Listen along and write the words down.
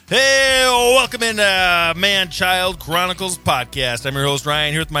Hey, welcome into Man-Child Chronicles podcast. I'm your host,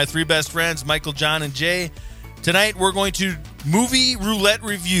 Ryan, here with my three best friends, Michael, John, and Jay. Tonight, we're going to movie roulette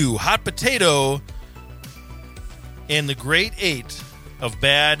review, hot potato, and the great 8 of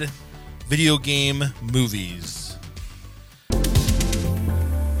bad video game movies.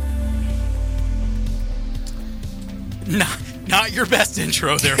 Not your best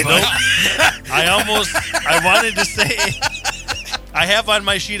intro there, bud. Nope. I wanted to say, I have on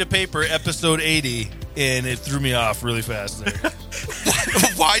my sheet of paper episode 80, and it threw me off really fast there.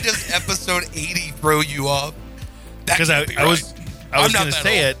 Why does episode 80 throw you off? Because I was going to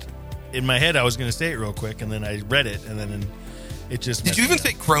say it in my head. I was going to say it real quick, and then I read it, and then it just... Did you even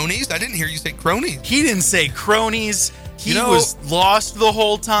say cronies? I didn't hear you say cronies. He didn't say cronies. He was lost the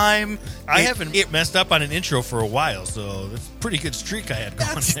whole time. I haven't messed up on an intro for a while, so that's a pretty good streak I had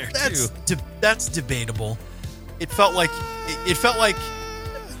going there, too. That's debatable. It felt like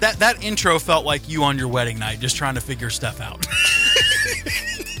that intro felt like you on your wedding night, just trying to figure stuff out.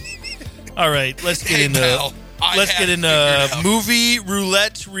 All right, let's get into movie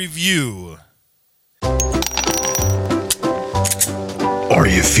roulette review. Are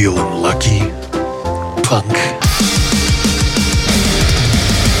you feeling lucky, punk?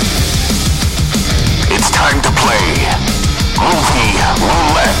 It's time to play Movie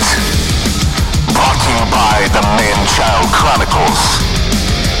Roulette. Brought to you by the Man-Child Chronicles.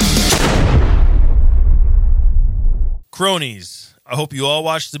 Cronies, I hope you all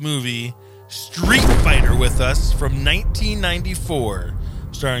watched the movie Street Fighter with us from 1994,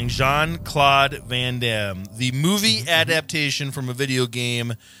 starring Jean-Claude Van Damme. The movie adaptation from a video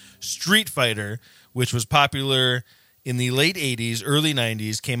game, Street Fighter, which was popular in the late 80s, early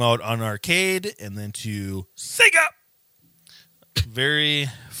 90s, came out on arcade and then to Sega. Very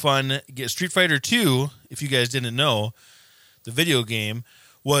fun. Street Fighter 2, if you guys didn't know, the video game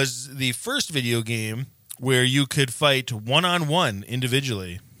was the first video game where you could fight one-on-one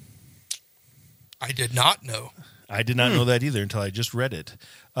individually. I did not know. I did not know that either until I just read it.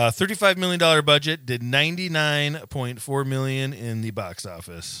 $35 million budget, did $99.4 million in the box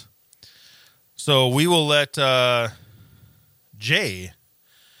office. So we will let Jay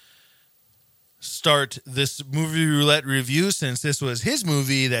start this movie roulette review since this was his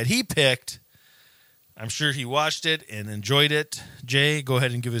movie that he picked. I'm sure he watched it and enjoyed it. Jay, go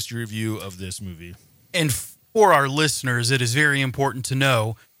ahead and give us your review of this movie. And for our listeners, it is very important to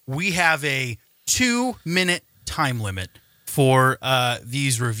know we have a 2-minute time limit for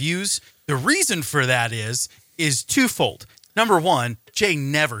these reviews. The reason for that is twofold. Number one, Jay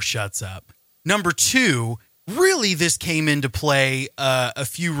never shuts up. Number two, really this came into play a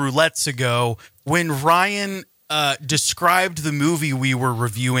few roulettes ago when Ryan described the movie we were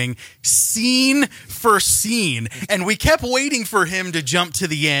reviewing scene for scene, and we kept waiting for him to jump to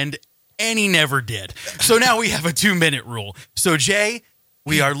the end, and he never did. So now we have a 2-minute rule. So Jay,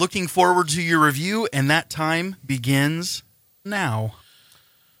 we are looking forward to your review, and that time begins now.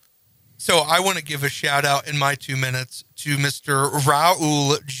 So I want to give a shout out in my 2 minutes to Mr.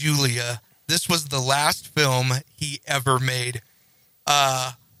 Raul Julia. This was the last film he ever made.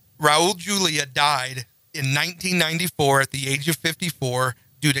 Raul Julia died in 1994 at the age of 54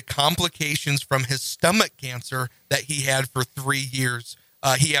 due to complications from his stomach cancer that he had for 3 years.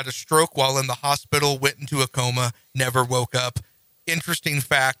 He had a stroke while in the hospital, went into a coma, never woke up. Interesting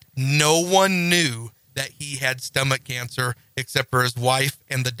fact, no one knew that he had stomach cancer except for his wife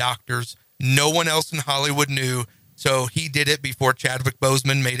and the doctors. No one else in Hollywood knew, so he did it before Chadwick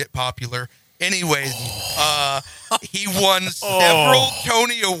Boseman made it popular. Anyways, he won several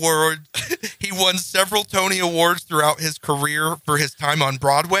Tony Awards. He won several Tony Awards throughout his career for his time on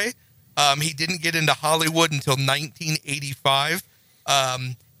Broadway. He didn't get into Hollywood until 1985.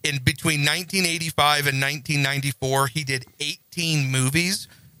 In between 1985 and 1994, he did 18 movies.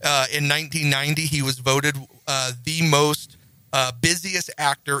 In 1990, he was voted the most busiest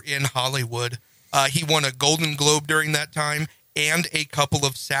actor in Hollywood. He won a Golden Globe during that time and a couple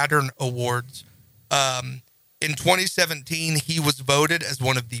of Saturn Awards. In 2017, he was voted as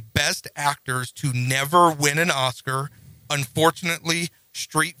one of the best actors to never win an Oscar. Unfortunately,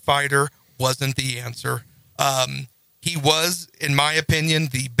 Street Fighter wasn't the answer. He was, in my opinion,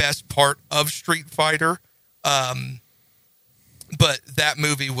 the best part of Street Fighter. But that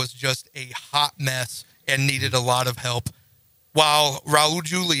movie was just a hot mess and needed a lot of help. While Raul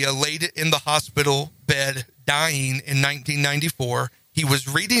Julia laid it in the hospital bed dying in 1994, he was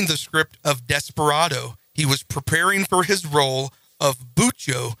reading the script of Desperado. He was preparing for his role of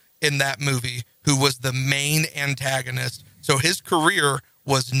Bucho in that movie, who was the main antagonist. So his career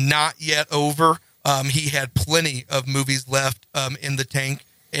was not yet over. He had plenty of movies left in the tank.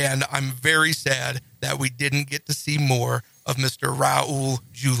 And I'm very sad that we didn't get to see more of Mr. Raul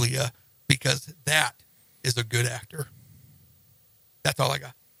Julia, because that is a good actor. That's all I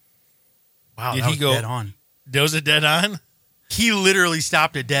got. Wow, Did that he was go dead on. Was it dead on? He literally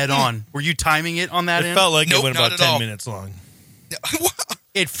stopped it dead on. Were you timing it on that It end? felt like Nope, it went not about at 10 all. minutes long.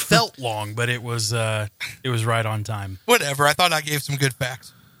 It felt long, but it was right on time. Whatever. I thought I gave some good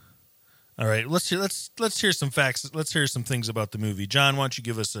facts. All right, let's hear some facts. Let's hear some things about the movie. John, why don't you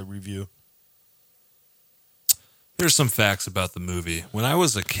give us a review? Here's some facts about the movie. When I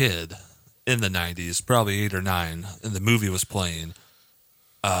was a kid in the 90s, probably 8 or 9, and the movie was playing,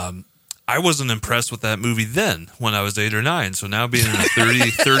 I wasn't impressed with that movie then when I was 8 or 9. So now being a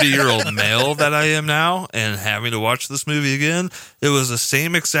 30-year-old male that I am now and having to watch this movie again, it was the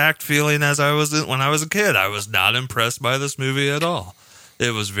same exact feeling as I was when I was a kid. I was not impressed by this movie at all.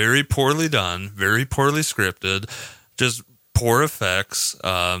 It was very poorly done, very poorly scripted, just poor effects,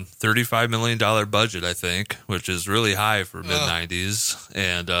 $35 million budget, I think, which is really high for mid-90s.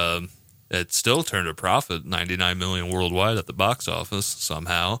 And it still turned a profit, $99 million worldwide at the box office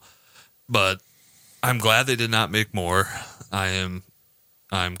somehow. But I'm glad they did not make more. I'm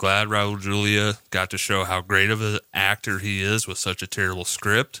glad Raul Julia got to show how great of an actor he is with such a terrible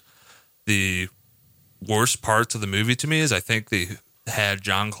script. The worst parts of the movie to me is I think they had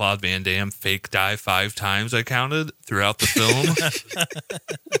Jean-Claude Van Damme fake die 5 times, I counted, throughout the film,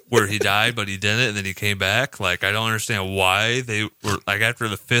 where he died, but he didn't, and then he came back. Like, I don't understand why they were, like, after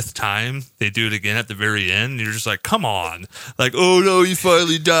the 5th time, they do it again at the very end, and you're just like, come on. Like, oh, no, he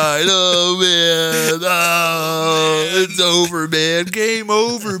finally died. Oh, man. Oh, it's over, man. Game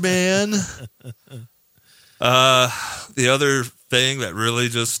over, man. The other thing that really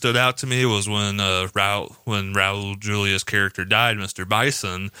just stood out to me was when Raul Julia's character died, Mr.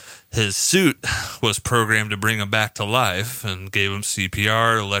 Bison, his suit was programmed to bring him back to life and gave him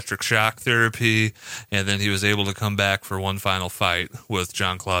CPR, electric shock therapy, and then he was able to come back for one final fight with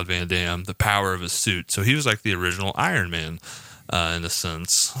Jean-Claude Van Damme, the power of his suit. So he was like the original Iron Man, in a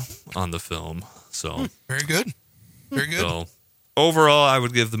sense, on the film. So Very good. Very good. So overall, I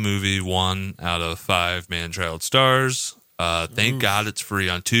would give the movie 1 out of 5 man-child stars. Thank God it's free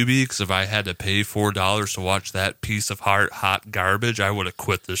on Tubi, because if I had to pay $4 to watch that piece of hot garbage, I would have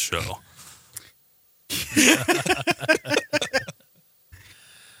quit this show.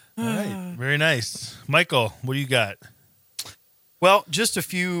 All right, very nice. Michael, what do you got? Well, just a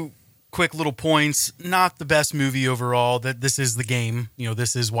few quick little points. Not the best movie overall. That this is the game. You know,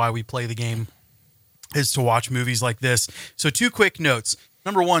 this is why we play the game, is to watch movies like this. So 2 quick notes.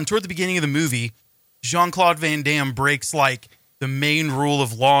 Number 1, toward the beginning of the movie, Jean-Claude Van Damme breaks like the main rule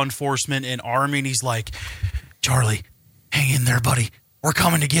of law enforcement and army, and he's like, Charlie, hang in there, buddy. We're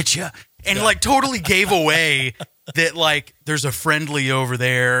coming to get you. And like totally gave away that like there's a friendly over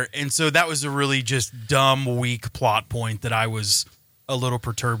there. And so that was a really just dumb, weak plot point that I was a little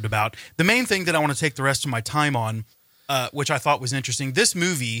perturbed about. The main thing that I want to take the rest of my time on, which I thought was interesting, this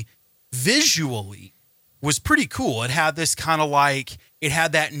movie visually was pretty cool. It had this kind of like, it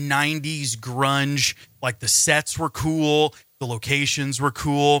had that 90s grunge, like the sets were cool, the locations were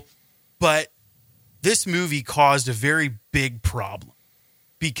cool, but this movie caused a very big problem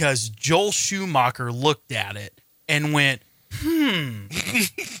because Joel Schumacher looked at it and went,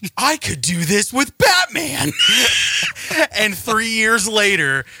 I could do this with Batman. And 3 years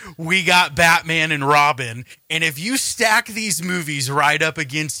later, we got Batman and Robin. And if you stack these movies right up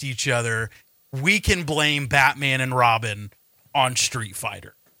against each other, we can blame Batman and Robin on Street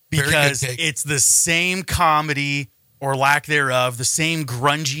Fighter, because it's the same comedy or lack thereof, the same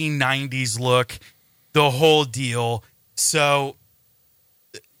grungy 90s look, the whole deal. So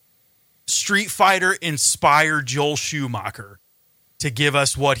Street Fighter inspired Joel Schumacher to give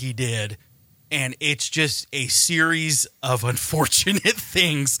us what he did. And it's just a series of unfortunate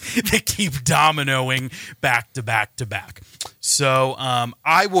things that keep dominoing back to back to back. So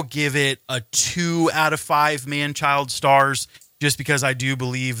I will give it a 2 out of 5 man-child stars, just because I do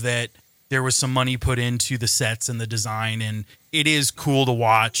believe that there was some money put into the sets and the design, and it is cool to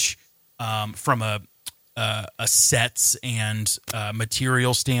watch from a sets and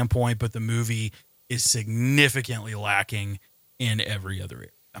material standpoint, but the movie is significantly lacking in every other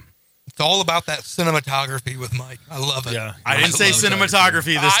area. It's all about that cinematography with Mike. I love it. Yeah. I didn't say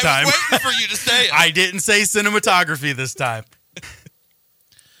cinematography this time. I was waiting for you to say it. I didn't say cinematography this time.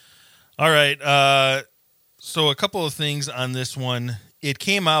 All right. So a couple of things on this one. It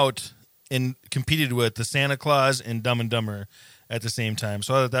came out and competed with the Santa Claus and Dumb and Dumber at the same time.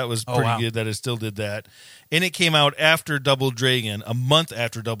 So I thought that was pretty good that it still did that. And it came out after Double Dragon, a month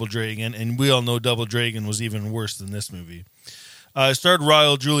after Double Dragon, and we all know Double Dragon was even worse than this movie. It starred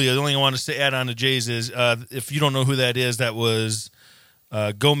Raul Julia. The only thing I want to add on to Jay's is, if you don't know who that is, that was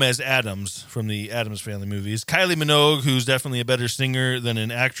Gomez Addams from the Addams Family movies. Kylie Minogue, who's definitely a better singer than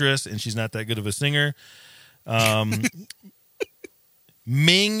an actress, and she's not that good of a singer.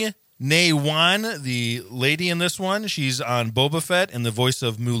 Ming Na Wan, the lady in this one, she's on Boba Fett and the voice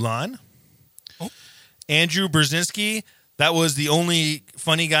of Mulan. Andrew Brzezinski, that was the only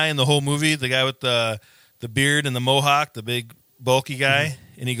funny guy in the whole movie, the guy with the beard and the mohawk, the big bulky guy.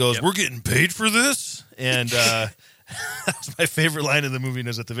 And he goes, "We're getting paid for this?" And that was my favorite line of the movie, and it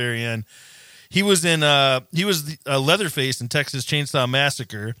was at the very end. He was in Leatherface in Texas Chainsaw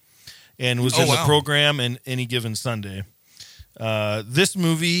Massacre and was in the program and Any Given Sunday. This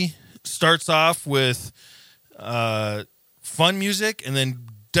movie starts off with fun music and then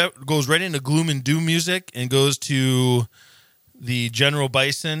goes right into gloom and doom music and goes to the General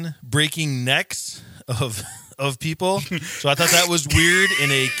Bison breaking necks of people. So I thought that was weird.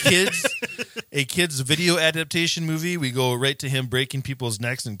 In a kid's video adaptation movie, we go right to him breaking people's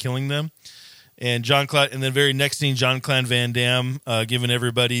necks and killing them. And and then very next scene, Jean-Claude Van Damme giving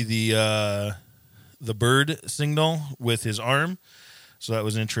everybody the bird signal with his arm. So that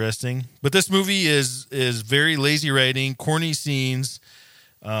was interesting. But this movie is very lazy writing, corny scenes,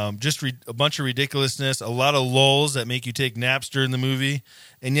 just a bunch of ridiculousness, a lot of lulls that make you take naps during the movie.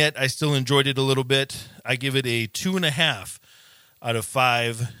 And yet I still enjoyed it a little bit. I give it a 2.5 out of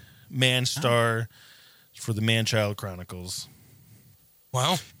 5 man star for the Man-Child Chronicles.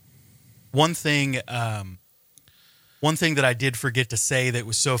 Wow. One thing that I did forget to say that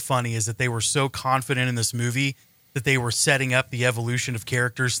was so funny is that they were so confident in this movie that they were setting up the evolution of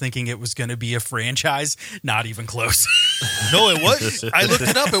characters thinking it was going to be a franchise. Not even close. No, it was. I looked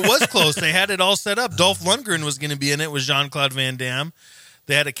it up. It was close. They had it all set up. Dolph Lundgren was going to be in it with Jean-Claude Van Damme.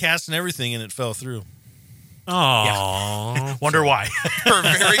 They had a cast and everything, and it fell through. Oh, wonder why. For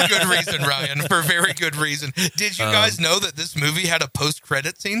very good reason, Ryan. For very good reason. Did you guys know that this movie had a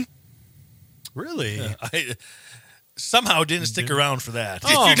post-credit scene? Really? I somehow didn't stick around for that.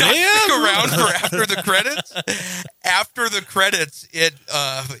 Did you not stick around for after the credits? After the credits, it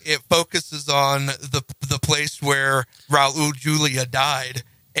focuses on the place where Raul Julia died,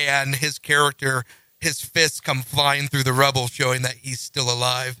 and his character, his fists come flying through the rubble, showing that he's still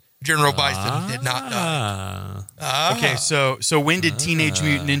alive. General Bison did not die. Okay, so when did Teenage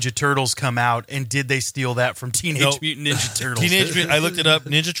Mutant Ninja Turtles come out, and did they steal that from Teenage Mutant Ninja Turtles? I looked it up.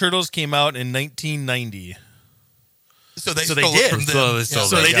 Ninja Turtles came out in 1990. So they So stole they it did. from them. So they stole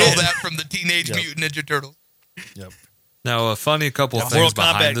they that. stole that from the Teenage Mutant Ninja Turtles. Yep. Now, a funny couple of Mortal things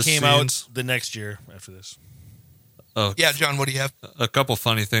behind the Kombat came scenes. out the next year after this. Yeah, John, what do you have? A couple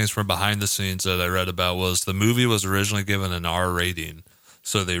funny things from behind the scenes that I read about was the movie was originally given an R rating.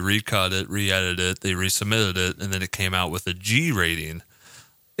 So they recut it, re-edited it, they resubmitted it, and then it came out with a G rating.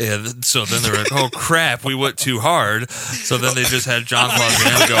 And so then they're like, oh, crap, we went too hard. So then they just had Jean-Claude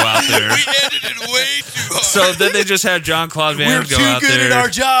Van Damme go out there. We edited way too hard. So then they just had Jean-Claude Van Damme go out We're too good there. at our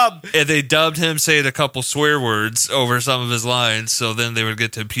job. And they dubbed him saying a couple swear words over some of his lines. So then they would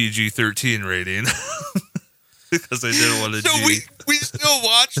get to PG-13 rating. Because they didn't want to So G. we still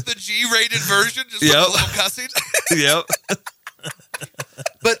watch the G-rated version just with a little cussing? Yep.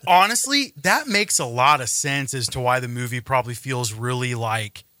 But honestly, that makes a lot of sense as to why the movie probably feels really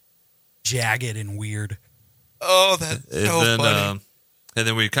like jagged and weird. Oh, that's so funny. And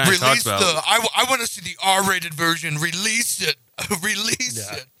then we kind of talked about I want to see the R-rated version. Release it.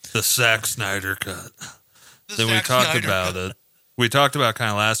 Release it. the Zack Snyder cut. The Then Zack we talked Snyder about cut. it. We talked about kind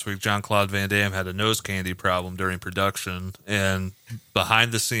of last week, Jean-Claude Van Damme had a nose candy problem during production. And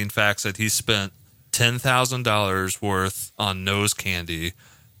behind the scene facts that he spent $10,000 worth on nose candy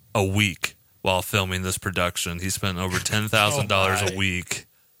a week while filming this production. He spent over $10,000 a week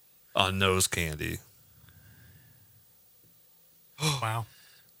on nose candy. Wow.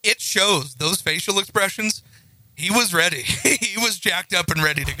 It shows those facial expressions. He was ready. He was jacked up and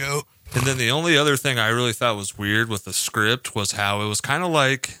ready to go. And then the only other thing I really thought was weird with the script was how it was kind of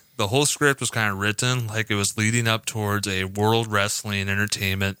like the whole script was kind of written like it was leading up towards a World Wrestling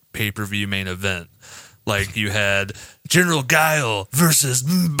Entertainment pay-per-view main event. Like you had General Guile versus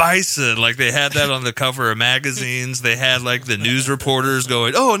Bison. Like they had that on the cover of magazines. They had like the news reporters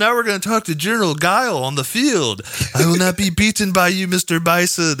going, oh, now we're going to talk to General Guile on the field. I will not be beaten by you, Mr.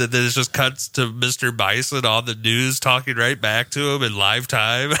 Bison. And then it just cuts to Mr. Bison on the news talking right back to him in live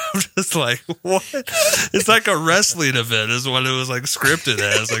time. I'm just like, what? It's like a wrestling event is what it was like scripted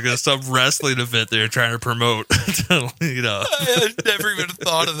as. Like it's some wrestling event they're trying to promote. You know, I never even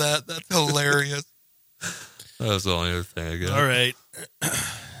thought of that. That's hilarious. that was the only other thing I got. All right.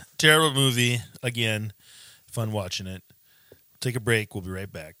 Terrible movie. Again, fun watching it. Take a break. We'll be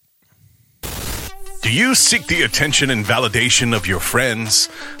right back. Do you seek the attention and validation of your friends,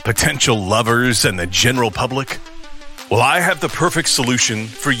 potential lovers, and the general public? Well, I have the perfect solution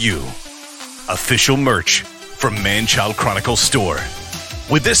for you. Official merch from Man-Child Chronicles store.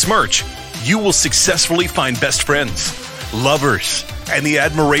 With this merch, you will successfully find best friends, lovers, and the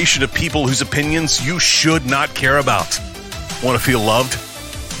admiration of people whose opinions you should not care about. Want to feel loved?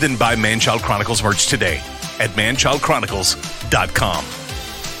 Then buy Man-Child Chronicles merch today at manchildchronicles.com.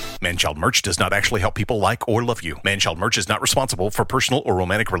 Man-Child merch does not actually help people like or love you. Man-Child merch is not responsible for personal or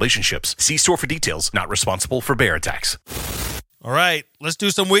romantic relationships. See store for details. Not responsible for bear attacks. All right, let's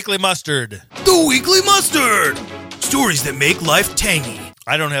do some weekly mustard. The Weekly Mustard! Stories that make life tangy.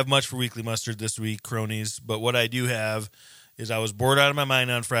 I don't have much for weekly mustard this week, cronies, but what I do have is I was bored out of my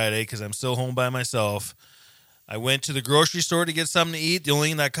mind on Friday because I'm still home by myself. I went to the grocery store to get something to eat. The only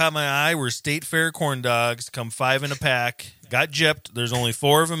thing that caught my eye were State Fair corn dogs, come 5 in a pack. Got gypped. There's only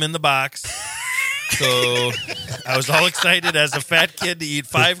 4 of them in the box. So I was all excited as a fat kid to eat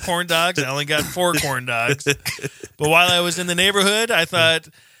 5 corn dogs. I only got 4 corn dogs. But while I was in the neighborhood, I thought,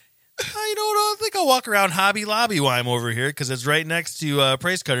 I think I'll walk around Hobby Lobby while I'm over here because it's right next to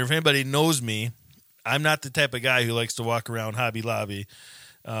Price Cutter. If anybody knows me, I'm not the type of guy who likes to walk around Hobby Lobby.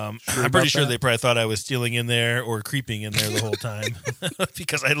 I'm pretty sure they probably thought I was stealing in there or creeping in there the whole time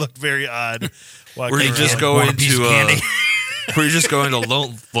because I looked very odd. Were you just going to were you just going to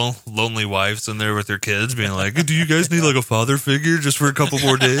lonely wives in there with their kids, being like, "Do you guys need like a father figure just for a couple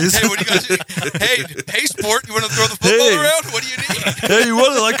more days?" Hey, what do you guys do? Hey, sport, you want to throw the football around? What do you need? Hey, you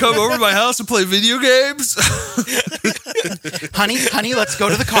want to like come over to my house and play video games? honey, let's go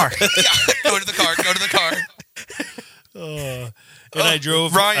to the car. Yeah, go to the car. And I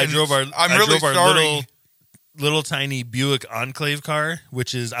drove Ryan, our little tiny Buick Enclave car,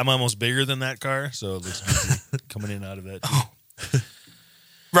 which is I'm almost bigger than that car, so it looks easy coming in out of that.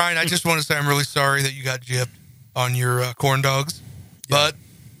 Ryan, I just want to say I'm really sorry that you got gypped on your corn dogs, but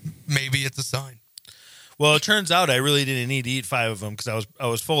maybe it's a sign. Well, it turns out I really didn't need to eat 5 of them because I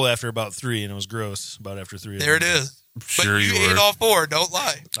was full after about 3, and it was gross about after 3. There it is. Sure, but you were. ate all 4. Don't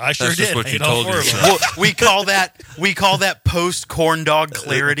lie. I sure That's did. just what I you ate all told 4 of them. yourself. Well, we call that post corn dog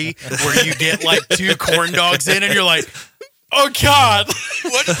clarity, where you get like 2 corn dogs in, and you're like, "Oh God,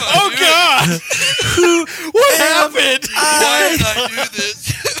 What did oh I do? God, what happened?" Why did I do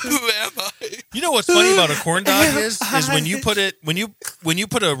this? Who am I? You know what's funny about a corn dog is when you put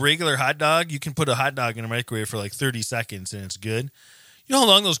a regular hot dog, you can put a hot dog in a microwave for like 30 seconds and it's good. You know how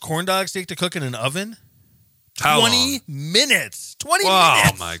long those corn dogs take to cook in an oven? How 20 long? minutes. 20 Oh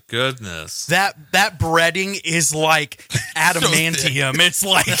minutes. my goodness! That breading is like adamantium. It's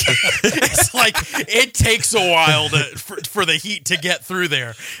like it takes a while for the heat to get through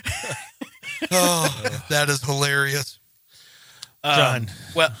there. Oh, that is hilarious. John.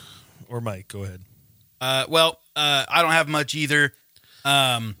 Well, Or Mike, go ahead. I don't have much either.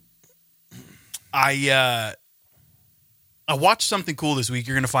 I watched something cool this week.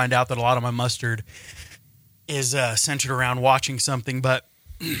 You're going to find out that a lot of my mustard is centered around watching something, but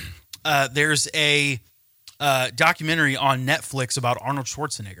there's a documentary on Netflix about Arnold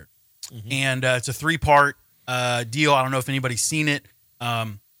Schwarzenegger, and it's a 3-part deal. I don't know if anybody's seen it.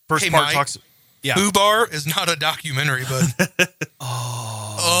 First part Mike, talks. Yeah, Boo Bar is not a documentary, but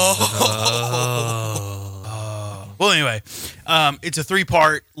Well, anyway, it's a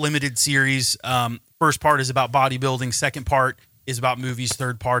 3-part limited series. First part is about bodybuilding. Second part is about movies.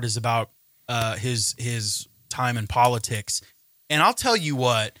 Third part is about his time in politics. And I'll tell you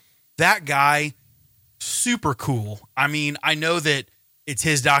what, that guy, super cool. I mean, I know that it's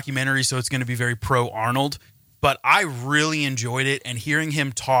his documentary, so it's going to be very pro Arnold, but I really enjoyed it. And hearing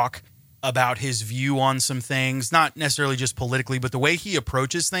him talk about his view on some things, not necessarily just politically, but the way he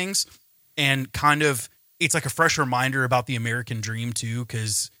approaches things, and kind of, it's like a fresh reminder about the American dream too,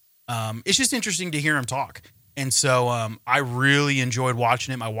 because it's just interesting to hear him talk. And so I really enjoyed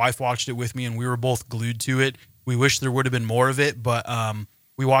watching it. My wife watched it with me, and we were both glued to it. We wish there would have been more of it, but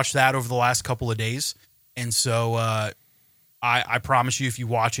we watched that over the last couple of days. And so I promise you, if you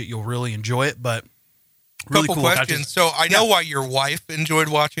watch it, you'll really enjoy it. But really couple cool. questions. So I know why your wife enjoyed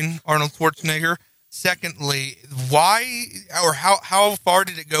watching Arnold Schwarzenegger. Secondly, why or how far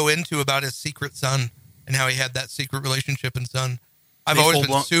did it go into about his secret son and how he had that secret relationship and son? I've always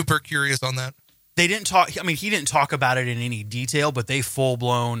been super curious on that. They didn't talk. I mean, he didn't talk about it in any detail, but they full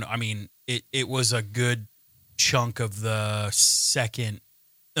blown. I mean, it was a good chunk of the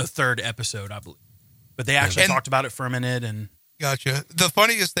third episode, I believe. But they actually talked about it for a minute. And Gotcha. The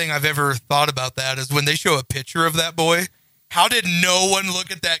funniest thing I've ever thought about that is when they show a picture of that boy How did no one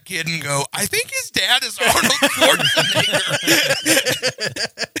look at that kid and go, I think his dad is Arnold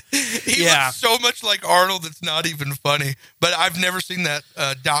Schwarzenegger? He looks so much like Arnold, it's not even funny. But I've never seen that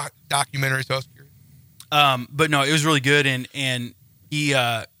documentary, so I was curious. But no, it was really good. And he,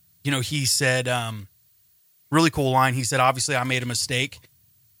 he said, really cool line. He said, obviously I made a mistake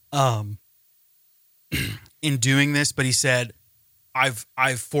in doing this, but he said, I've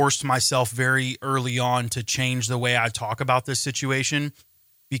forced myself very early on to change the way I talk about this situation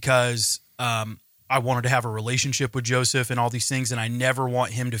because I wanted to have a relationship with Joseph and all these things, and I never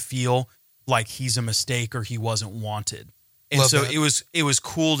want him to feel like he's a mistake or he wasn't wanted. And Love so that. it was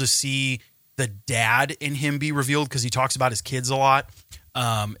cool to see the dad in him be revealed because he talks about his kids a lot,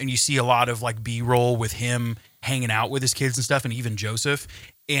 and you see a lot of like B-roll with him hanging out with his kids and stuff, and even Joseph,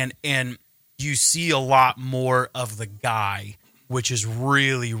 and you see a lot more of the guy, which is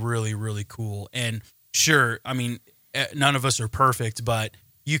really, really, really cool. And sure, I mean, none of us are perfect, but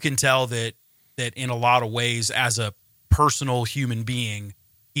you can tell that in a lot of ways, as a personal human being,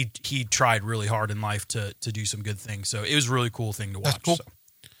 he tried really hard in life to do some good things. So it was a really cool thing to watch. That's cool. So.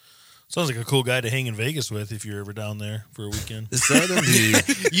 Sounds like a cool guy to hang in Vegas with if you're ever down there for a weekend. Is that in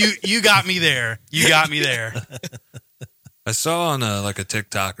the? You got me there. You got me there. I saw on like a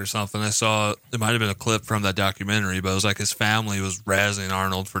TikTok or something. I saw it might have been a clip from that documentary, but it was like his family was razzing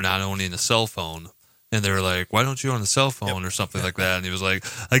Arnold for not owning a cell phone, and they were like, "Why don't you own a cell phone or something like that?" And he was like,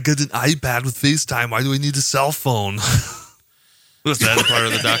 "I get an iPad with FaceTime. Why do I need a cell phone?" Was that a part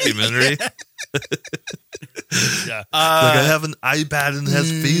of the documentary? Yeah. Like I have an iPad and it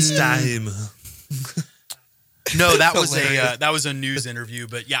has FaceTime. No, that Hilarious. was a news interview,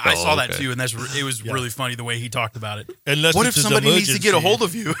 but yeah, I saw that okay. too, and it was really funny the way he talked about it. Unless What it's if his somebody needs to get a emergency. hold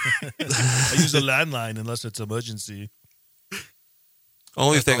of you? I use a landline unless it's emergency.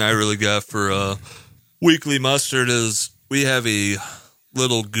 Only thing I really got for weekly mustard is we have a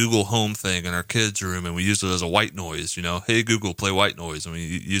little Google Home thing in our kids' room, and we use it as a white noise. You know, hey Google, play white noise, and we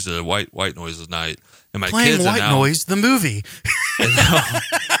use it at white noise at night. And my Playing kids White are now, Noise, the movie. and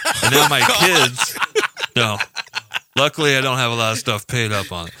now my kids. No, luckily I don't have a lot of stuff paid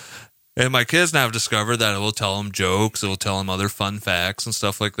up on it. And my kids now have discovered that it will tell them jokes, it will tell them other fun facts and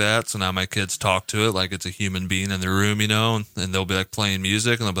stuff like that. So now my kids talk to it like it's a human being in their room, you know, and they'll be like playing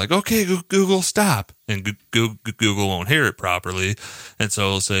music and they'll be like, okay, Google, stop. And Google won't hear it properly. And so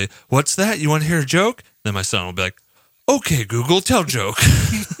it'll say, what's that? You want to hear a joke? Then my son will be like, okay, Google, tell joke.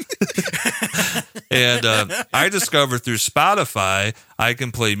 And I discovered through Spotify, I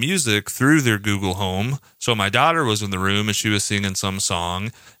can play music through their Google Home. So my daughter was in the room and she was singing some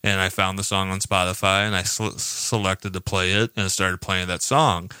song, and I found the song on Spotify and I selected to play it, and it started playing that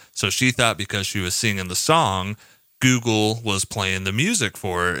song. So she thought because she was singing the song, Google was playing the music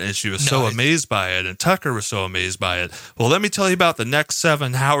for her, and she was so amazed by it, and Tucker was so amazed by it. Well, let me tell you about the next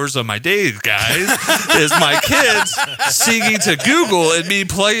 7 hours of my day, guys, is my kids singing to Google and me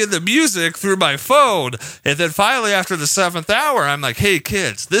playing the music through my phone. And then finally, after the 7th hour, I'm like, hey,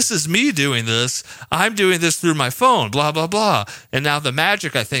 kids, this is me doing this. I'm doing this through my phone, blah, blah, blah. And now the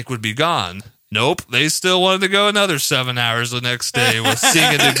magic, I think, would be gone. Nope, they still wanted to go another 7 hours the next day with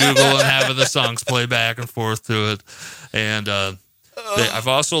singing to Google and having the songs play back and forth to it. And I've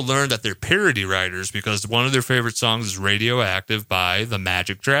also learned that they're parody writers because one of their favorite songs is Radioactive by the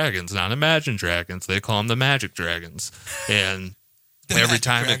Magic Dragons, not Imagine Dragons. They call them the Magic Dragons. And every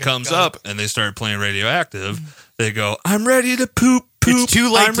time it comes up and they start playing Radioactive, they go, I'm ready to poop. It's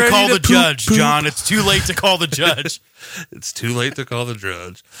too late I'm to ready call the poop, judge, poop. John. It's too late to call the judge. It's too late to call the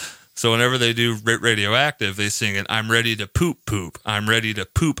judge. So whenever they do Radioactive, they sing it, I'm ready to poop, poop. I'm ready to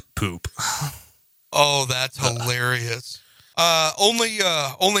poop, poop. Oh, that's hilarious.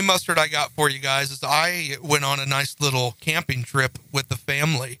 Only mustard I got for you guys is I went on a nice little camping trip with the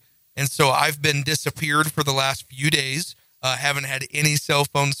family. And so I've been disappeared for the last few days. Haven't had any cell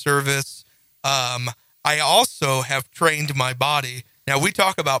phone service. I also have trained my body. Now, we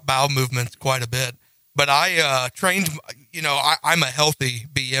talk about bowel movements quite a bit, but I trained, I'm a healthy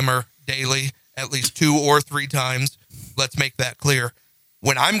BMer daily, at least 2 or 3 times. Let's make that clear.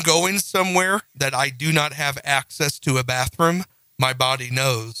 When I'm going somewhere that I do not have access to a bathroom, my body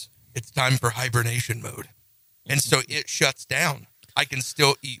knows it's time for hibernation mode. And so it shuts down. I can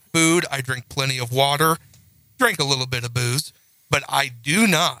still eat food. I drink plenty of water, drink a little bit of booze, but I do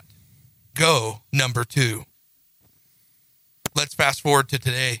not go number 2. Let's fast forward to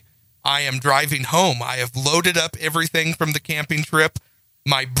today. I am driving home. I have loaded up everything from the camping trip.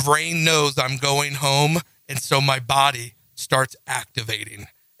 My brain knows I'm going home, and so my body starts activating.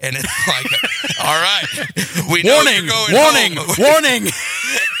 And it's like, all right, we know you're going home. Warning.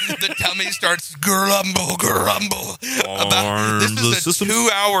 the tummy starts grumble. This is a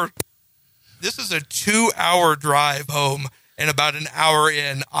 2-hour. This is a 2-hour drive home, and about an hour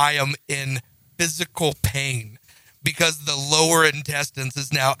in, I am in physical pain because the lower intestines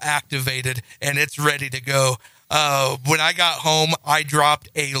is now activated and it's ready to go. When I got home, I dropped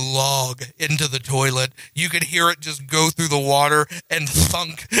a log into the toilet. You could hear it just go through the water and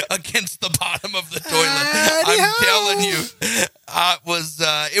thunk against the bottom of the toilet. I'm telling you,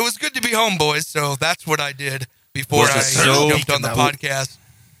 it was good to be home, boys. So that's what I did before I jumped on the podcast.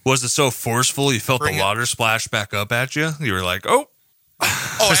 Was it so forceful you felt the water splash back up at you? You were like, oh.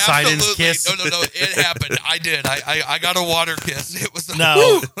 Poseidon's absolutely. kiss. No. It happened. I did. I got a water kiss. It was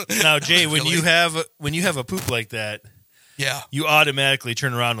now, Jay. When you have a poop like that, yeah, you automatically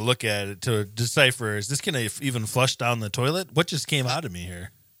turn around and look at it to decipher: is this going to even flush down the toilet? What just came out of me here?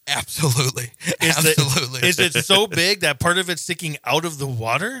 Absolutely. Is it so big that part of it's sticking out of the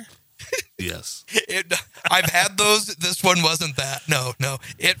water? Yes. I've had those. This one wasn't that. No.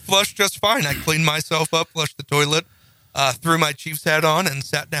 It flushed just fine. I cleaned myself up, flushed the toilet. Threw my Chiefs hat on and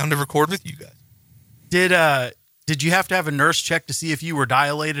sat down to record with you guys. Did you have to have a nurse check to see if you were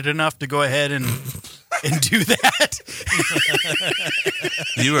dilated enough to go ahead and do that?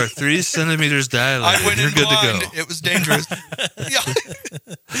 You are 3 centimeters dilated. I went You're in good blind. to go. It was dangerous. Yeah.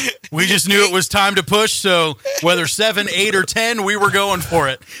 We just knew it was time to push, so whether 7, 8, or 10, we were going for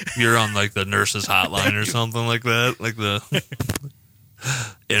it. You're on like the nurse's hotline or something like that, like the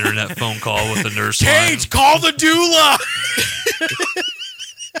internet phone call with the nurse line. Kate, call the doula.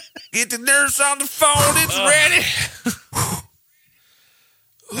 Get the nurse on the phone. It's ready.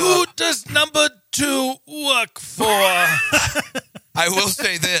 Who does number 2 work for? I will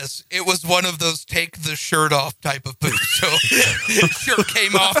say this. It was one of those take the shirt off type of poop. So shirt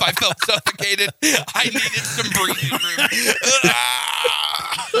came off. I felt suffocated. I needed some breathing room.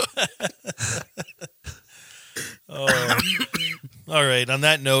 All right. On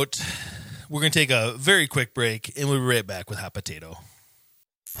that note, we're going to take a very quick break, and we'll be right back with Hot Potato.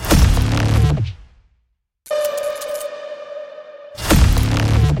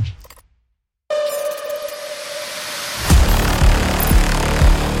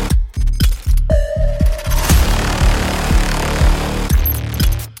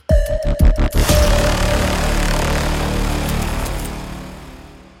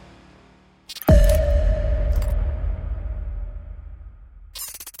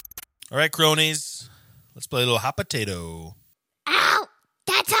 All right, cronies, let's play a little Hot Potato. Ow,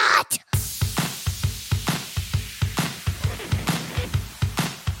 that's hot.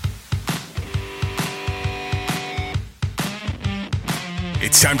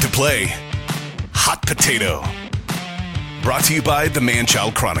 It's time to play Hot Potato. Brought to you by the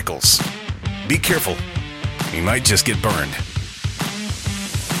Man-Child Chronicles. Be careful. You might just get burned.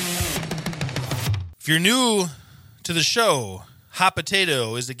 If you're new to the show, Hot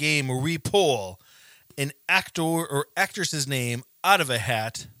Potato is a game where we pull an actor or actress's name out of a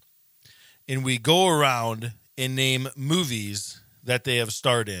hat, and we go around and name movies that they have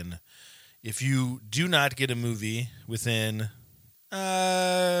starred in. If you do not get a movie within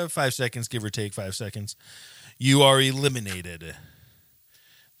 5 seconds, give or take 5 seconds, you are eliminated.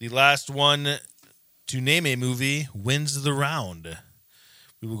 The last one to name a movie wins the round.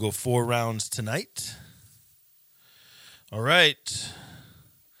 We will go 4 rounds tonight. All right.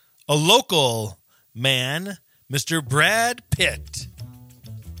 A local man, Mr. Brad Pitt.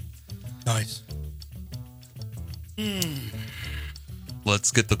 Nice.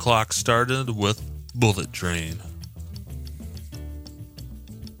 Let's get the clock started with Bullet Train.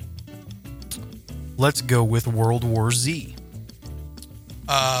 Let's go with World War Z.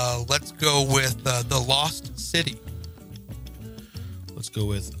 Let's go with The Lost City. Let's go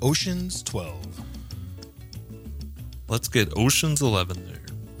with Ocean's 12. Let's get Ocean's 11 there.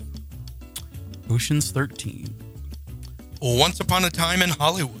 Ocean's 13. Once Upon a Time in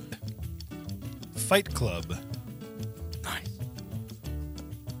Hollywood. Fight Club. Nice.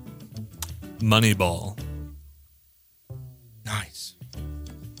 Moneyball. Nice.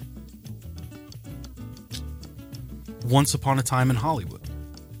 Once Upon a Time in Hollywood.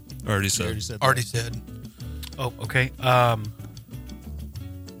 Already said. Already said. Oh, okay.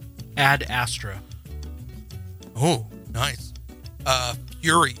 Ad Astra. Oh, nice.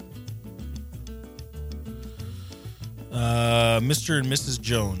 Fury. Mr. and Mrs.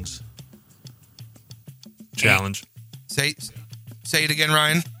 Jones. Challenge. Say it again,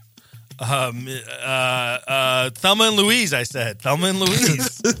 Ryan. Thelma and Louise, I said. Thelma and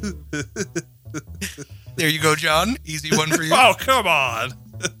Louise. There you go, John. Easy one for you. Oh, come on.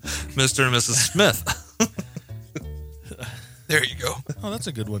 Mr. and Mrs. Smith. There you go. Oh, that's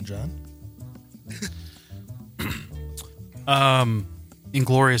a good one, John.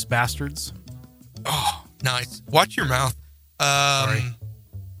 Inglorious Bastards. Oh, nice. Watch your mouth. Sorry.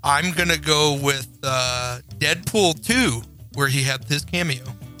 I'm going to go with Deadpool 2, where he had his cameo.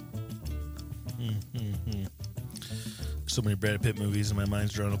 So many Brad Pitt movies, and my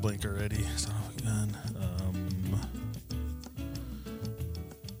mind's drawing a blank already. Son of a gun.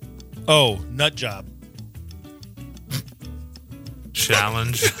 Nut Job.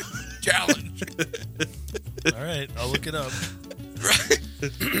 Challenge. Challenge. All right, I'll look it up.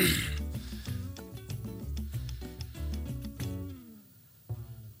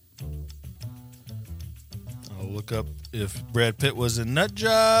 I'll look up if Brad Pitt was in Nut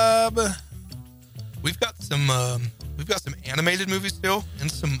Job. We've got some animated movies still, and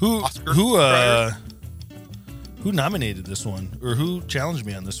some Oscar. Who nominated this one, or who challenged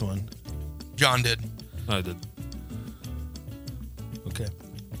me on this one? John did. I did. Okay.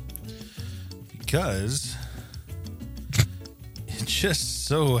 Because it just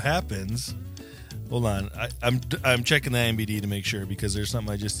so happens. Hold on, I'm checking the IMDb to make sure, because there's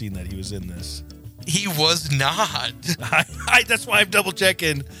something I just seen that he was in this. He was not. That's why I'm double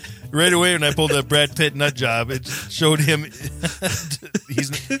checking right away when I pulled up Brad Pitt Nut Job. It showed him.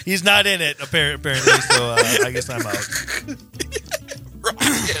 he's not in it apparently. So I guess I'm out.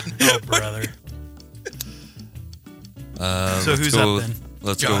 Ryan. Oh, brother. So who's up then?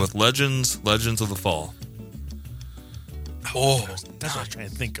 Let's John. go with Legends of the Fall. Oh, That's what I was trying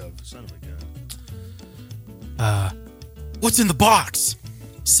to think of. Son of a gun. What's in the box?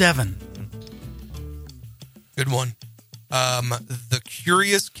 7. good one. The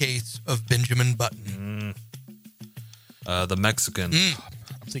Curious Case of Benjamin Button. The Mexican.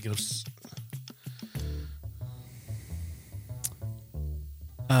 I'm thinking of.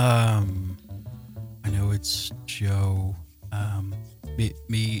 I know it's Joe.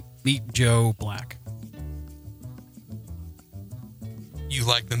 Meet Joe Black. You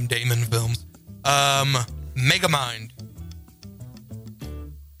like them Damon films. Megamind.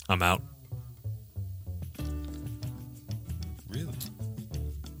 I'm out. Really?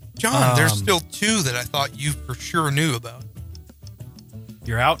 John, there's still 2 that I thought you for sure knew about.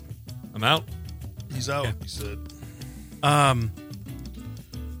 You're out? I'm out. He's out. Okay. He said.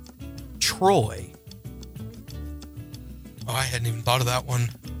 Troy. Oh, I hadn't even thought of that one.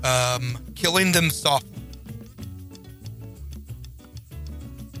 Killing Them Softly.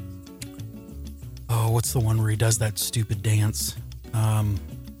 Oh, what's the one where he does that stupid dance?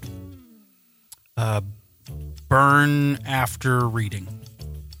 Burn After Reading.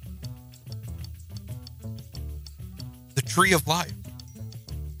 The Tree of Life.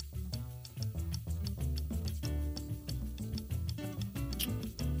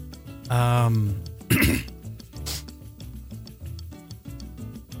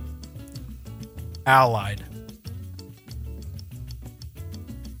 Allied.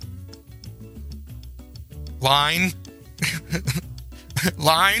 Line.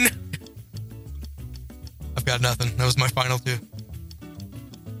 Line. I've got nothing. That was my final 2.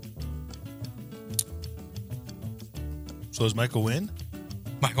 So is Michael win?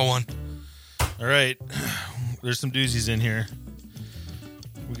 Michael won. All right. There's some doozies in here.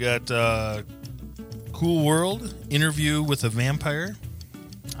 We got Cool World, Interview with a Vampire,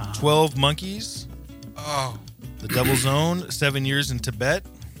 12 Monkeys, Oh, The Double Zone, 7 Years in Tibet,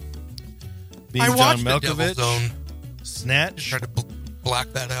 Being I John watched The Devil Malkovich, Zone. Snatch. Try to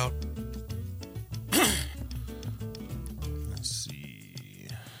black that out. Let's see.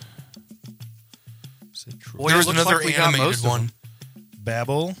 Said Troy. Boy, There it was looks another like we got animated most of one. them.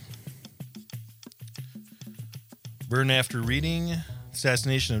 Babel, Burn After Reading,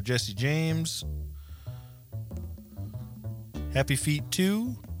 Assassination of Jesse James, Happy Feet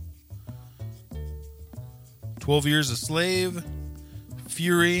 2, 12 Years a Slave,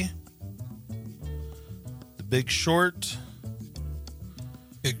 Fury, The Big Short,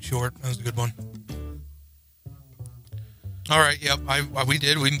 Big Short. That was a good one. All right. Yep. We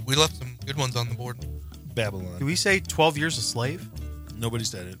did. We left some good ones on the board. Babylon. Did we say 12 Years a Slave? Nobody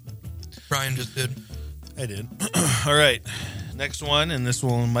said it. Brian just did. I did. All right. Next one, and this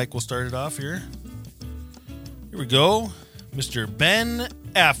one, Mike will start it off here. Here we go. Mr. Ben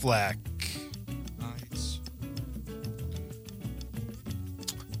Affleck. Nice.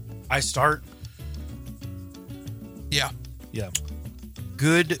 I start. Yeah. Yeah.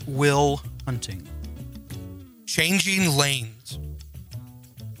 Good Will Hunting. Changing Lanes.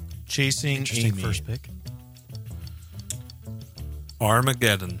 Chasing Interesting Amy. first pick.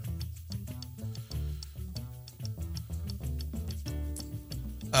 Armageddon.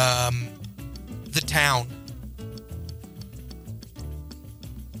 The Town.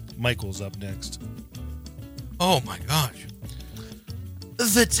 Michael's up next. Oh my gosh.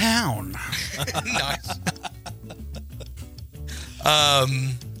 The Town.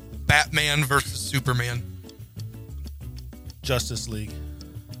 Nice. Batman versus Superman. Justice League.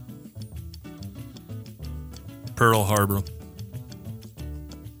 Pearl Harbor.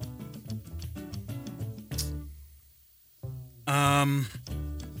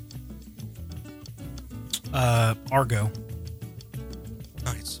 Argo.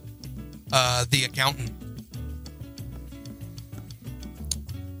 Nice. The Accountant.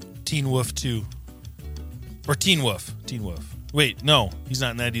 Teen Wolf 2. Or Teen Wolf. Teen Wolf. Wait, no. He's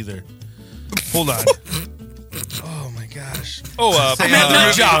not in that either. Hold on. Oh, my gosh. Oh, Say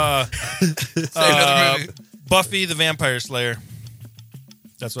another job. Say another movie. Buffy the Vampire Slayer.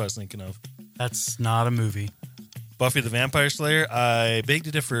 That's what I was thinking of. That's not a movie. Buffy the Vampire Slayer. I beg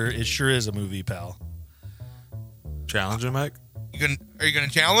to differ. It sure is a movie, pal. Challenge him, Mike? Are you gonna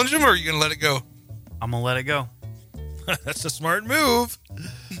challenge him or are you gonna let it go? I'm going to let it go. That's a smart move.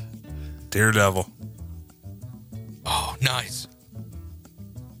 Daredevil. Oh, nice.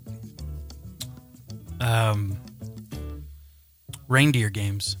 Reindeer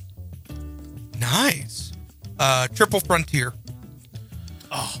Games. Nice. Triple Frontier.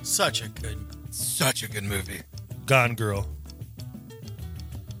 Oh, such a good movie. Gone Girl.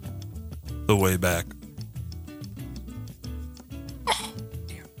 The Way Back. Oh,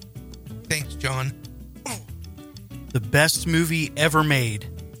 damn. Thanks, John. The best movie ever made.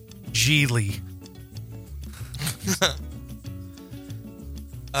 Geely.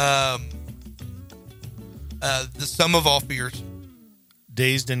 The Sum of All Fears.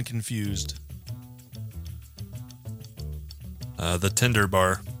 Dazed and Confused. The Tinder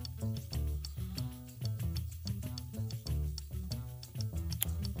Bar.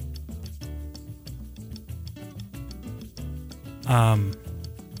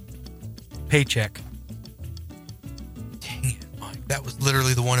 Paycheck. Dang it, Mike. That was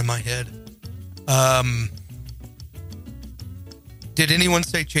literally the one in my head. Did anyone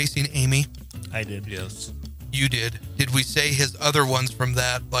say Chasing Amy? I did. Yes. You did. Did we say his other ones from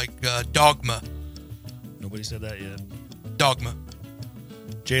that, like Dogma? Nobody said that yet. Dogma.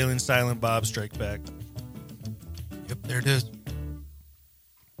 Jay and Silent Bob Strike Back. Yep, there it is.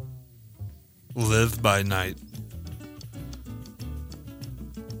 Live by Night.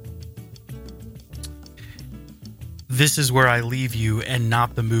 This Is Where I Leave You, and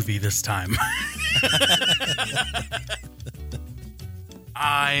not the movie this time.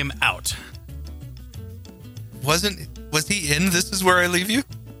 I'm out. Was he in This Is Where I Leave You?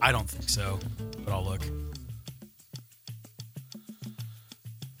 I don't think so, but I'll look.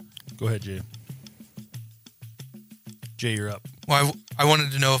 Go ahead, Jay. Jay, you're up. Well, I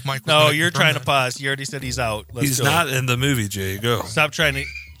wanted to know if Mike was No, gonna you're confirm trying that. to pause. You already said he's out. Let's He's go. not in the movie, Jay. Go. Stop trying to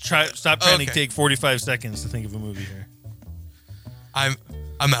Okay. take 45 seconds to think of a movie here. I'm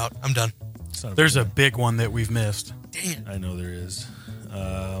out. I'm done. Son of There's a gun. big one that we've missed. Dang it. I know there is.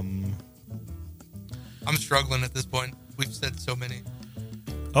 I'm struggling at this point. We've said so many.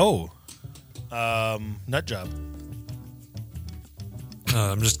 Nut Job.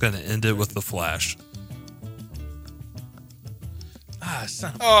 I'm just going to end it with The Flash. Son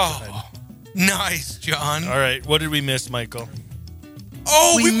of a gun. Oh, nice, John. All right, what did we miss, Michael?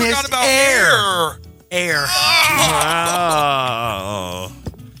 Oh, We we forgot missed about Air. Air.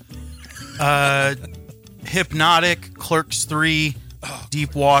 Oh. Hypnotic, Clerks 3,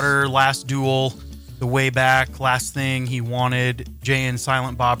 Deep Water, Last Duel, The Way Back, Last Thing He Wanted, Jay and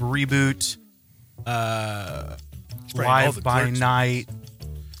Silent Bob reboot, all Live the by Clerks Night.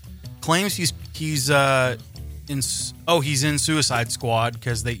 Claims he's in Suicide Squad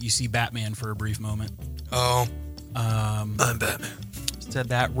because you see Batman for a brief moment. Oh, I'm Batman. Said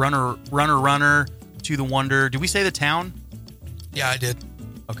that Runner, To the Wonder. Did we say The Town? yeah, I did.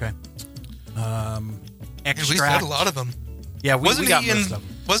 Okay. And we Extract. said a lot of them. Yeah, we got most of them.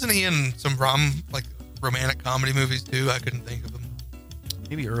 Wasn't he in some romantic comedy movies too? I couldn't think of them.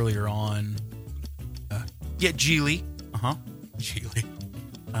 Maybe earlier on. Geely. Geely.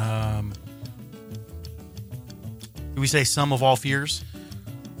 Did we say Sum of All Fears?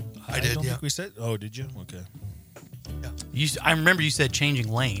 I did, don't yeah. think we said. Oh, did you? Okay. I remember you said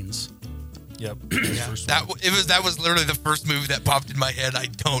Changing Lanes. Yep. Yeah, First that one. that was literally the first movie that popped in my head. I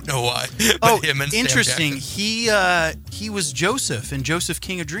don't know why. But Oh, him and Sam interesting. Jackson. He was Joseph in Joseph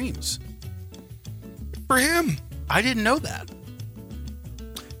King of Dreams. For him. I didn't know that.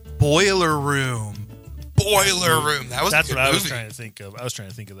 Boiler Room. Boiler Room. That was That's a good what I was movie. trying to think of. I was trying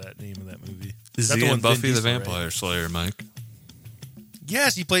to think of that name of that movie. Is that he one in Vin Buffy the Diesel, Vampire right? Slayer, Mike?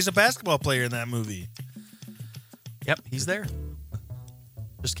 Yes, he plays a basketball player in that movie. Yep, he's there.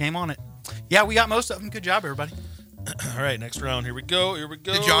 Just came on it. Yeah, we got most of them. Good job, everybody. All right, next round. Here we go.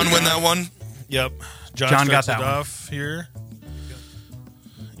 Did John win that one? Yep. John got starts that it one. off here.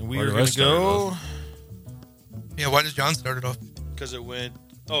 And we Why are do I going to start it go off? Yeah, why does John start it off? because it went.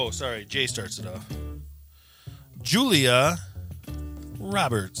 Oh, sorry. Jay starts it off. Julia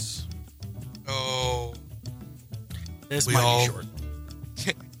Roberts. Oh. This We might all- be short.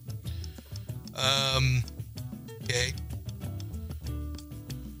 Okay.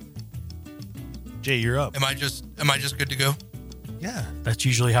 Jay, you're up. Am I just good to go? Yeah. That's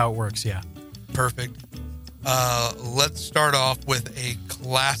usually how it works, yeah. Perfect. Let's start off with a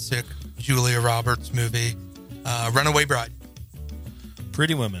classic Julia Roberts movie, Runaway Bride.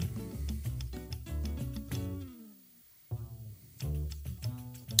 Pretty Women.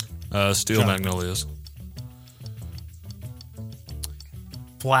 Steel John. Magnolias.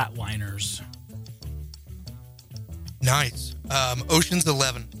 Flatliners. Nice. Ocean's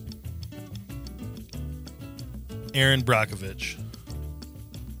 11. Aaron Brockovich.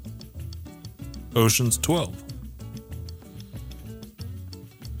 Ocean's 12.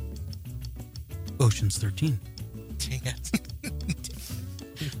 Ocean's 13. Dang it.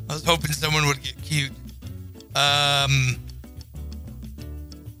 I was hoping someone would get cute.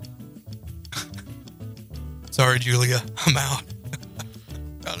 Sorry, Julia. I'm out.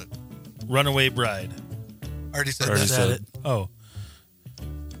 Got it. Runaway Bride. Already said Already that. said it. Oh.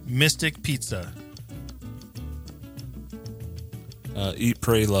 Mystic Pizza. Eat,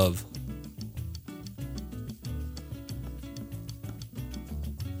 Pray, Love.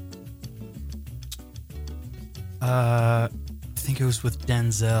 I think it was with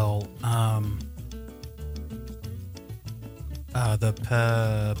Denzel.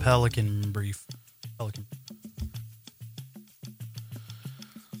 The Pelican Brief. Pelican.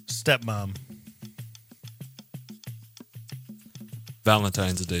 Stepmom.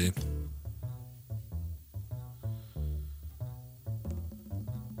 Valentine's Day.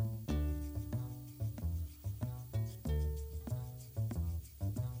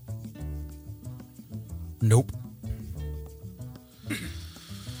 Nope.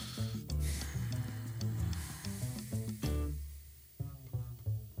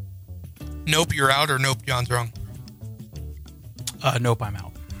 Nope, you're out, or nope, John's wrong. Nope, I'm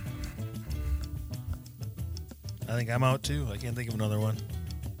out. I think I'm out too. I can't think of another one.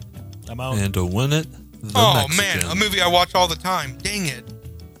 I'm out. And to win it, the Oh, Mexican. man, a movie I watch all the time. Dang it.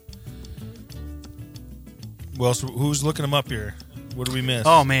 Well, so who's looking them up here? What do we miss?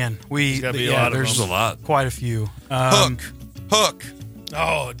 Oh man, There's gotta be a lot of there's There's a lot. quite a few. Hook.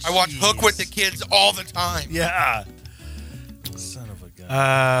 Oh, I watch jeez. Hook with the kids all the time. Yeah. Son of a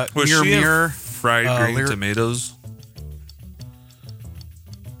gun. Was Mirror she in Mirror. fried green Lyric- tomatoes?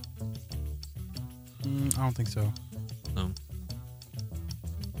 I don't think so. No.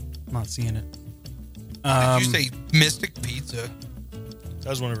 I'm not seeing it. Did you say Mystic Pizza? That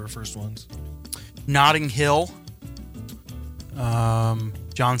was one of her first ones. Notting Hill.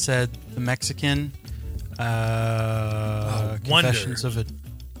 John said the Mexican. Wonder.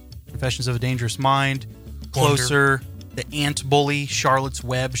 Confessions of a Dangerous Mind. Wonder. Closer. The Ant Bully. Charlotte's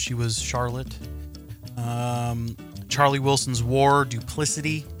Web. She was Charlotte. Charlie Wilson's War.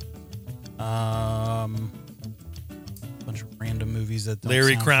 Duplicity. Bunch of random movies that don't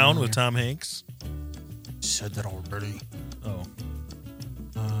Larry sound Crown familiar. with Tom Hanks. Said that already. Oh.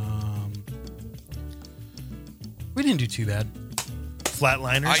 We didn't do too bad.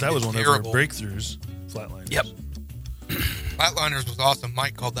 Flatliners. I That was did one of terrible. her breakthroughs. Flatliners. Yep. Flatliners was awesome.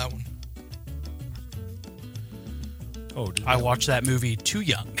 Mike called that one. Oh, did I we? watched that movie too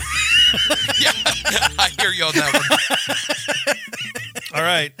young. Yeah, I hear you on that one. All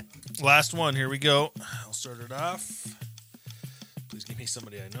right. Last one. Here we go. I'll start it off. Please give me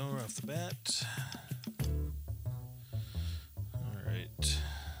somebody I know off the bat. All right.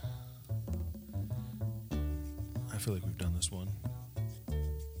 I feel like we've done this one.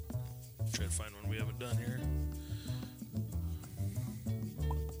 Try to find one we haven't done here.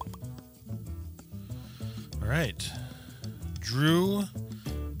 All right. Drew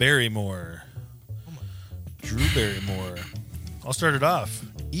Barrymore. Drew Barrymore. I'll start it off.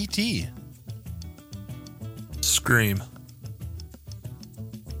 E.T. Scream.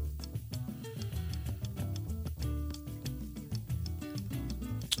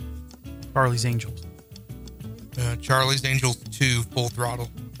 Charlie's Angels. Charlie's Angels 2, Full Throttle.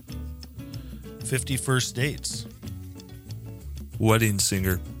 50 First Dates. Wedding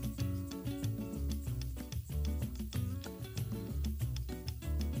Singer.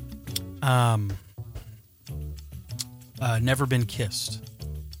 Never Been Kissed.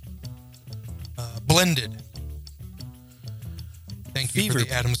 Blended. Thank you for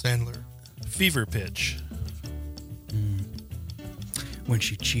the Adam Sandler. Fever Pitch. When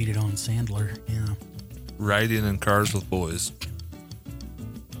she cheated on Sandler. Yeah. Riding in Cars with Boys.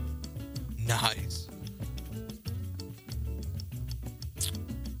 Nice.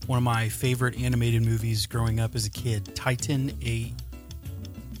 One of my favorite animated movies growing up as a kid, Titan A.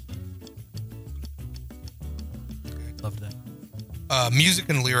 Loved that. Music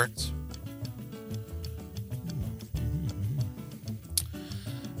and lyrics.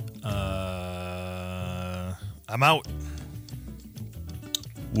 I'm out.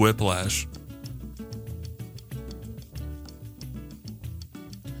 Whiplash.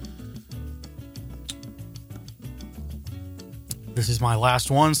 This is my last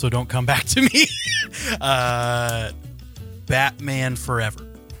one, so don't come back to me. Batman Forever.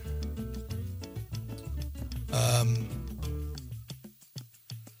 I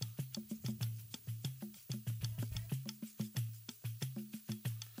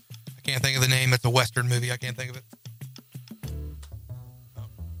can't think of the name. It's a Western movie. I can't think of it.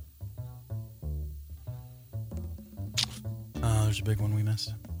 There's a big one we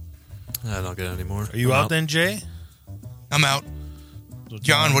missed. I don't get any more. Are you out then, Jay? I'm out.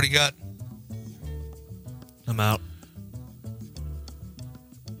 John, what do you got? I'm out.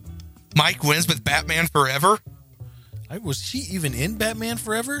 Mike wins with Batman Forever? Was she even in Batman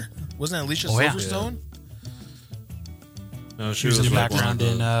Forever? Wasn't that Alicia Oh, yeah. Silverstone? No, She was in the like one of background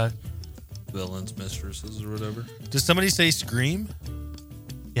in the villains, mistresses, or whatever. Did somebody say Scream?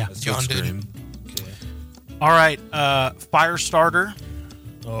 yeah. I said John did. Scream. Okay. All right, Firestarter.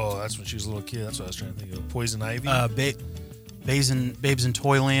 Oh, that's when she was a little kid. That's what I was trying to think of. Poison Ivy? Babes in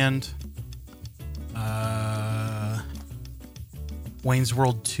Toyland. Wayne's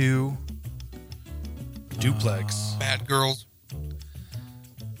World 2. Duplex. Bad Girls.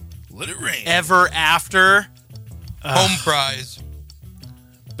 Let It Rain. Ever After. Home Fries.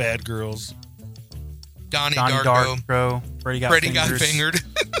 Bad Girls. Donnie Donnie Darko. Darko. Freddie Got Freddie Fingers. got fingered.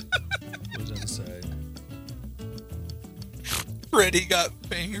 What was on the side? Freddie got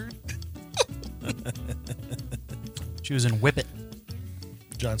fingered. She was in Whip It.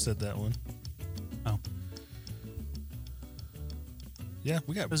 John said that one. Oh. Yeah,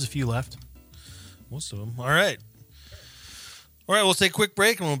 we got There's a few left. most of them. All right. All right, we'll take a quick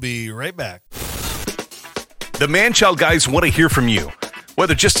break and we'll be right back. The Man-Child guys want to hear from you.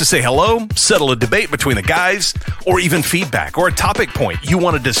 Whether just to say hello, settle a debate between the guys, or even feedback or a topic point you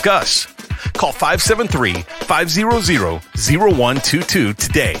want to discuss. Call 573-500-0122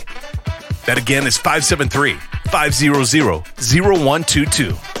 today. That again is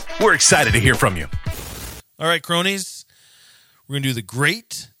 573-500-0122. We're excited to hear from you. All right, cronies. We're going to do the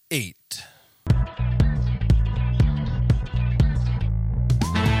Great 8.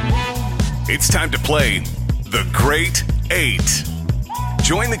 It's time to play The Great 8.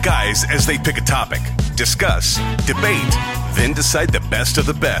 Join the guys as they pick a topic, discuss, debate, then decide the best of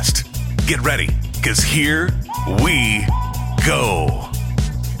the best. Get ready, because here we go.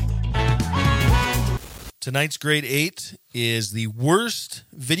 Tonight's Great 8 is the worst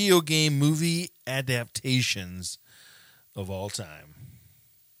video game movie adaptations of all time.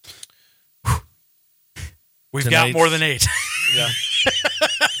 We've got more than 8. Yeah.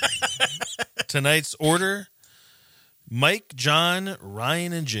 Tonight's order: Mike, John,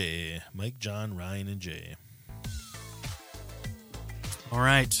 Ryan, and Jay. Mike, John, Ryan, and Jay. All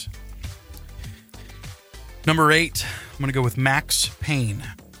right. Number 8, I'm going to go with Max Payne.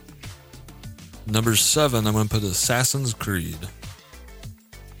 Number 7, I'm going to put Assassin's Creed.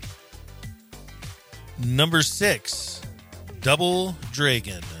 Number 6, Double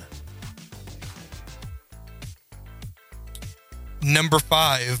Dragon. Number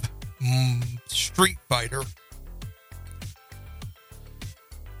 5, Street Fighter.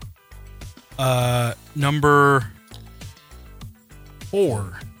 Number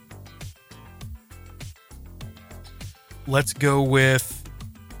 4. Let's go with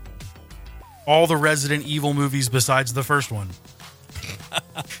all the Resident Evil movies besides the first one.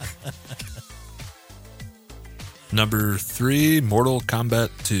 Number 3, Mortal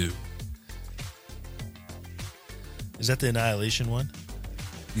Kombat 2. Is that the Annihilation one?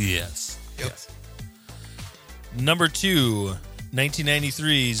 Yes. Yep. Number 2,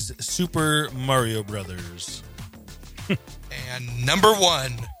 1993's Super Mario Brothers. And number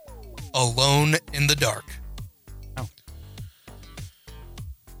 1, Alone in the Dark.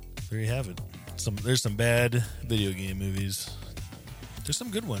 There you have it. There's some bad video game movies. There's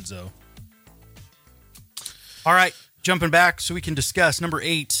some good ones, though. All right, jumping back so we can discuss. Number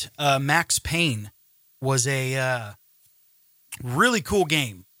 8, Max Payne was a really cool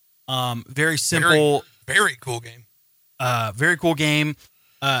game. Very simple. Very cool game. Very cool game.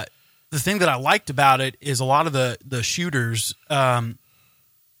 The thing that I liked about it is a lot of the shooters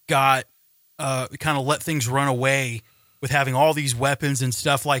got kind of let things run away with having all these weapons and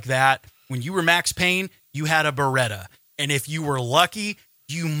stuff like that. When you were Max Payne, you had a Beretta. And if you were lucky,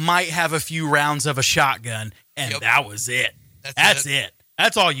 you might have a few rounds of a shotgun. And that was it. That's it.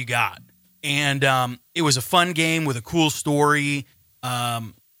 That's all you got. And it was a fun game with a cool story.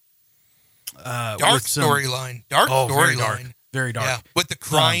 Dark storyline. Dark storyline. Very dark. Yeah, with the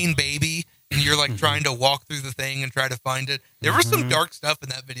crying baby, and you're like trying to walk through the thing and try to find it. There was some dark stuff in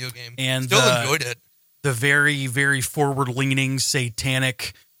that video game. And still enjoyed it. The very, very forward-leaning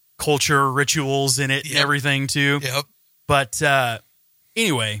satanic culture rituals in it and everything, too. Yep. But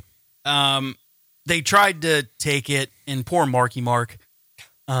anyway, they tried to take it, and poor Marky Mark,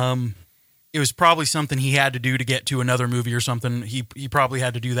 it was probably something he had to do to get to another movie or something. He probably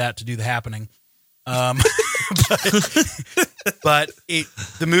had to do that to do The Happening. But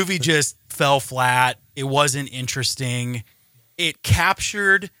the movie just fell flat. It wasn't interesting. It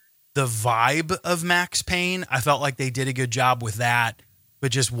captured the vibe of Max Payne. I felt like they did a good job with that,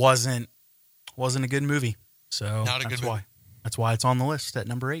 but just wasn't a good movie. So that's why it's on the list at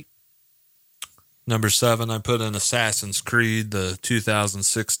number 8. Number 7, I put in Assassin's Creed, the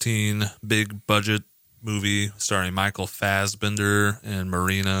 2016 big budget movie starring Michael Fassbender and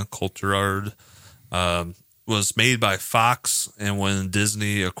Marina Coulthard. Was made by Fox, and when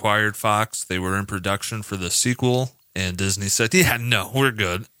Disney acquired Fox, they were in production for the sequel, and Disney said, yeah, no, we're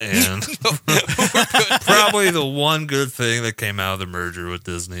good. And probably the one good thing that came out of the merger with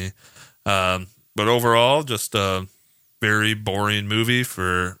Disney. But overall, just a very boring movie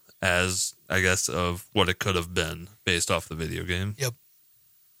for, as I guess, of what it could have been based off the video game. Yep.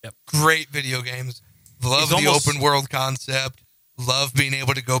 Great video games. Love the open world concept. Love being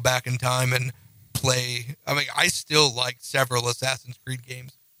able to go back in time and play. I mean, I still like several Assassin's Creed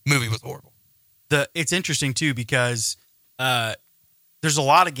games. Movie was horrible. It's interesting too because there's a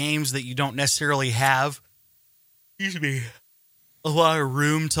lot of games that you don't necessarily have. Excuse me. A lot of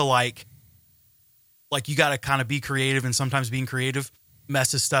room to like you got to kind of be creative, and sometimes being creative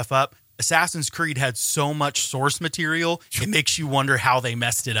messes stuff up. Assassin's Creed had so much source material, it makes you wonder how they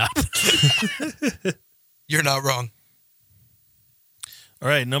messed it up. You're not wrong. All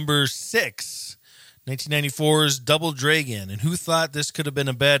right, number 6, 1994's Double Dragon. And who thought this could have been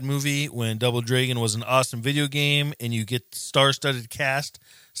a bad movie when Double Dragon was an awesome video game and you get star-studded cast?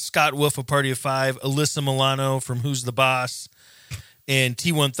 Scott Wolf of Party of Five, Alyssa Milano from Who's the Boss, and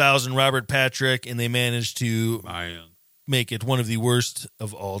T-1000 Robert Patrick, and they managed to make it one of the worst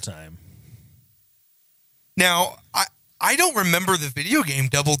of all time. Now, I don't remember the video game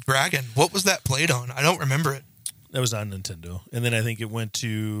Double Dragon. What was that played on? I don't remember it. That was on Nintendo. And then I think it went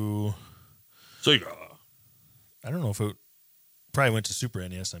to Sega. I don't know if it probably went to Super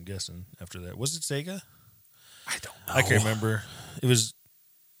NES, I'm guessing, after that. Was it Sega? I don't know. I can't remember. It was...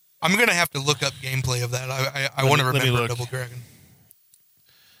 I'm going to have to look up gameplay of that. I want to remember Double Dragon.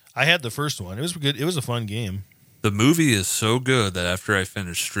 I had the first one. It was good. It was a fun game. The movie is so good that after I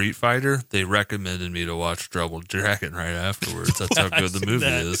finished Street Fighter, they recommended me to watch Double Dragon right afterwards. That's how good the movie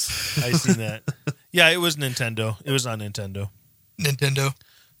is. I seen that. Yeah, it was Nintendo. It was on Nintendo. Nintendo.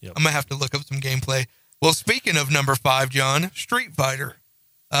 Yep. I'm going to have to look up some gameplay. Well, speaking of number 5, John, Street Fighter,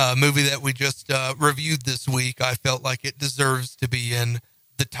 movie that we just reviewed this week. I felt like it deserves to be in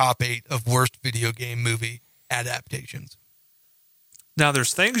the top 8 of worst video game movie adaptations. Now,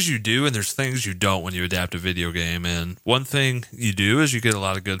 there's things you do and there's things you don't when you adapt a video game. And one thing you do is you get a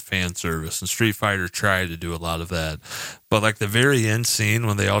lot of good fan service. And Street Fighter tried to do a lot of that. But like the very end scene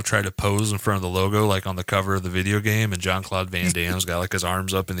when they all try to pose in front of the logo, like on the cover of the video game, and Jean-Claude Van Damme's got like his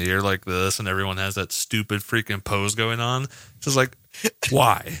arms up in the air like this, and everyone has that stupid freaking pose going on. It's just like,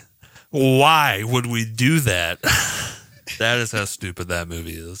 why? Why would we do that? That is how stupid that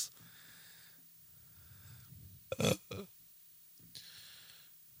movie is.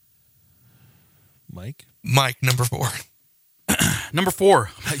 Mike, number 4. Number 4.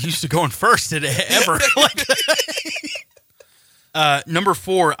 I used to going first ever. Number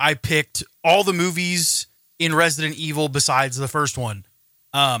 4, I picked all the movies in Resident Evil besides the first one.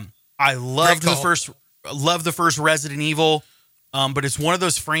 I loved the first Resident Evil, but it's one of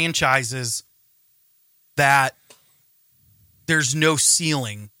those franchises that there's no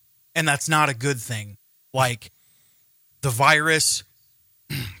ceiling, and that's not a good thing. Like, the virus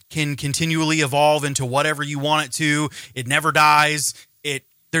can continually evolve into whatever you want it to. It never dies.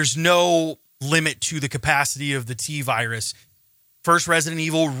 There's no limit to the capacity of the T virus. First Resident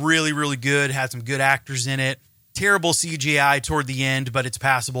Evil, really, really good. Had some good actors in it. Terrible CGI toward the end, but it's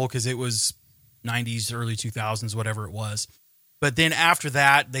passable because it was 90s, early 2000s, whatever it was. But then after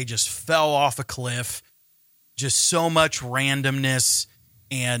that, they just fell off a cliff. Just so much randomness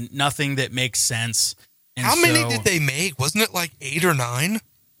and nothing that makes sense. And how many did they make? Wasn't it like 8 or 9?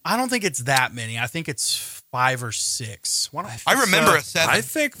 I don't think it's that many. I think it's 5 or 6. I remember a 7. I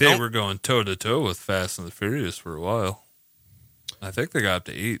think they were going toe to toe with Fast and the Furious for a while. I think they got up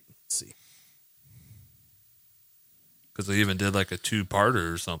to 8. Let's see. Because they even did like a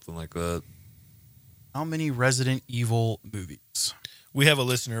 2-parter or something like that. How many Resident Evil movies? We have a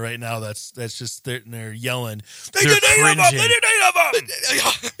listener right now that's just sitting there yelling, They're cringing. They did 8 of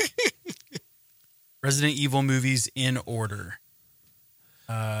them! Resident Evil movies in order.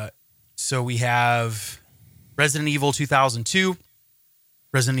 So we have Resident Evil 2002,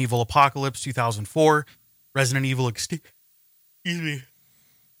 Resident Evil Apocalypse 2004, Resident Evil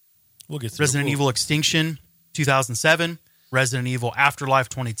We'll get through. Resident Evil Extinction 2007, Resident Evil Afterlife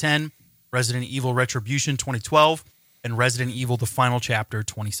 2010, Resident Evil Retribution 2012, and Resident Evil The Final Chapter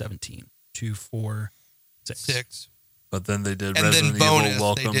 2017. 2, 4, 6. But then they did And Resident then bonus, Evil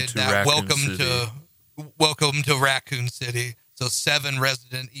Welcome they did to that. Raccoon Welcome to Raccoon City. So 7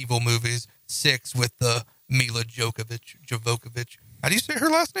 Resident Evil movies, 6 with the Mila Jovovich. How do you say her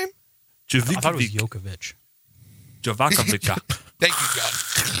last name? I thought it was Jokovic. Jovakovic. Thank you, John.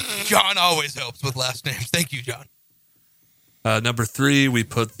 John always helps with last names. Thank you, John. Number 3, we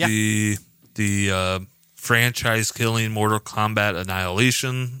put the franchise-killing Mortal Kombat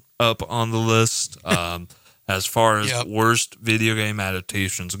Annihilation up on the list. As far as worst video game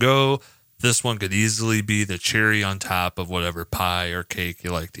adaptations go, this one could easily be the cherry on top of whatever pie or cake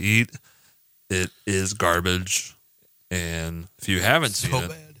you like to eat. It is garbage. And if you haven't seen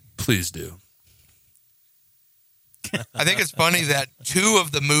it, please do. I think it's funny that 2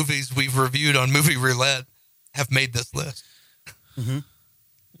 of the movies we've reviewed on Movie Roulette have made this list. Mm-hmm.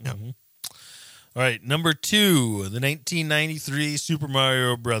 Yep. All right, number 2, the 1993 Super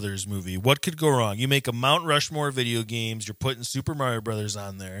Mario Brothers movie. What could go wrong? You make a Mount Rushmore video games. You're putting Super Mario Brothers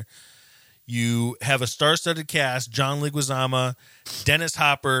on there. You have a star-studded cast: John Leguizamo, Dennis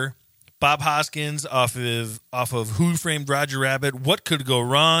Hopper, Bob Hoskins off of Who Framed Roger Rabbit. What could go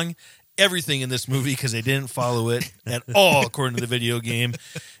wrong? Everything in this movie, because they didn't follow it at all according to the video game.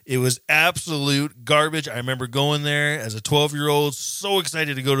 It was absolute garbage. I remember going there as a 12-year-old, so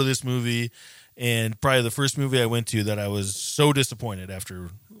excited to go to this movie, and probably the first movie I went to that I was so disappointed after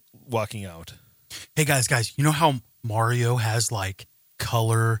walking out. Hey, guys, you know how Mario has, like,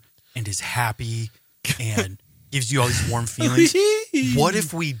 color and is happy and gives you all these warm feelings? What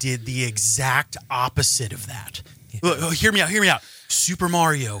if we did the exact opposite of that? Look, hear me out. Super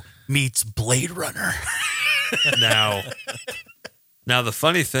Mario meets Blade Runner. Now, the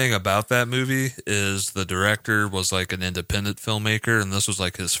funny thing about that movie is the director was like an independent filmmaker, and this was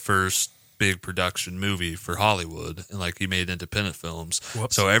like his first big production movie for Hollywood, and like he made independent films.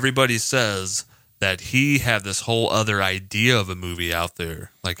 Whoops. So everybody says that he had this whole other idea of a movie out there.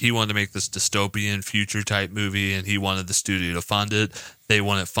 Like he wanted to make this dystopian future type movie, and he wanted the studio to fund it. They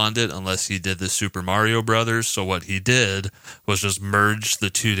wouldn't fund it unless he did the Super Mario Brothers. So what he did was just merge the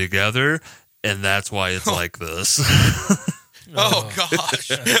two together, and that's why it's like this. Oh, gosh.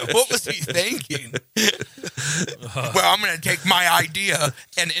 What was he thinking? Well, I'm going to take my idea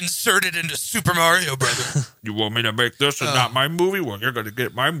and insert it into Super Mario Brothers. You want me to make this and not my movie? Well, you're going to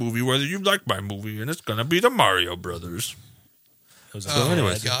get my movie whether you like my movie, and it's going to be the Mario Brothers. It was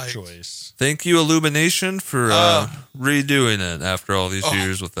anyways, choice. Thank you, Illumination, for redoing it after all these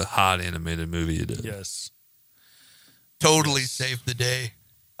years with the hot animated movie you did. Yes. Totally saved the day.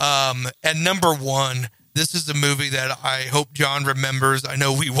 And number 1, this is a movie that I hope John remembers. I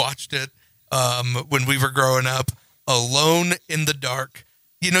know we watched it when we were growing up. Alone in the Dark.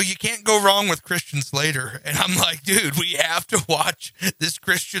 You know, you can't go wrong with Christian Slater. And I'm like, dude, we have to watch this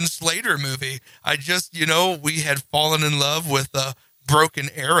Christian Slater movie. We had fallen in love with Broken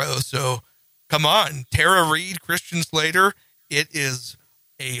Arrow. So come on, Tara Reid, Christian Slater. It is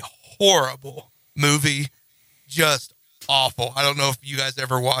a horrible movie. Just awful. I don't know if you guys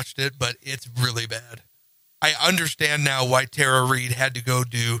ever watched it, but it's really bad. I understand now why Tara Reid had to go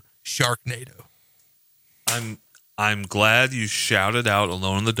do Sharknado. I'm glad you shouted out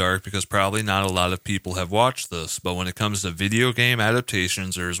Alone in the Dark, because probably not a lot of people have watched this. But when it comes to video game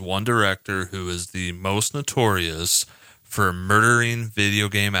adaptations, there's one director who is the most notorious for murdering video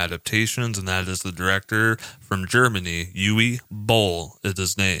game adaptations, and that is the director from Germany, Uwe Boll is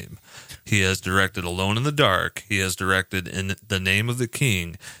his name. He has directed Alone in the Dark. He has directed In the Name of the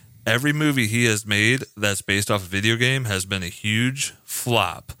King. Every movie he has made that's based off a video game has been a huge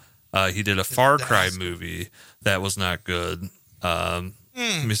flop. He did a Far Cry movie that was not good.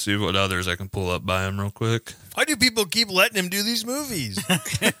 Let me see what others I can pull up by him real quick. Why do people keep letting him do these movies?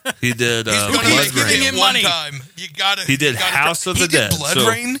 He did He's gonna Blood make Rain. it one time. You gotta. He did you gotta House of the he did Dead. Blood So-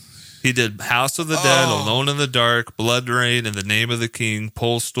 Rain. He did House of the Dead, Alone in the Dark, Blood Rain, In the Name of the King,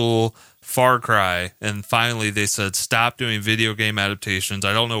 Postal, Far Cry, and finally they said stop doing video game adaptations.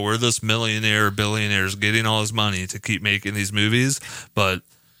 I don't know where this millionaire or billionaire is getting all his money to keep making these movies, but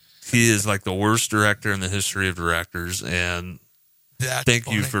he is like the worst director in the history of directors, and thank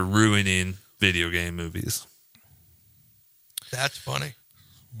you for ruining video game movies. That's funny.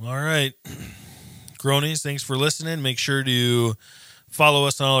 All right. Gronies, thanks for listening. Make sure to follow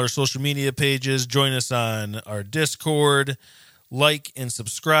us on all our social media pages. Join us on our Discord. Like and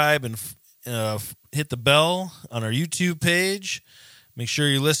subscribe, and hit the bell on our YouTube page. Make sure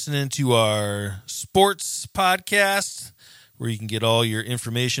you're listening to our sports podcast, where you can get all your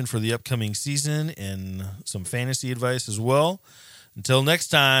information for the upcoming season and some fantasy advice as well. Until next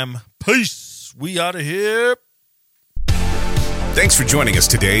time, peace. We out of here. Thanks for joining us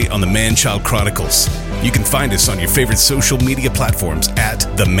today on the Man-Child Chronicles. You can find us on your favorite social media platforms at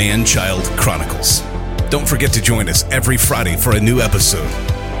the Man-Child Chronicles. Don't forget to join us every Friday for a new episode.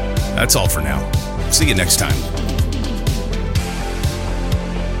 That's all for now. See you next time.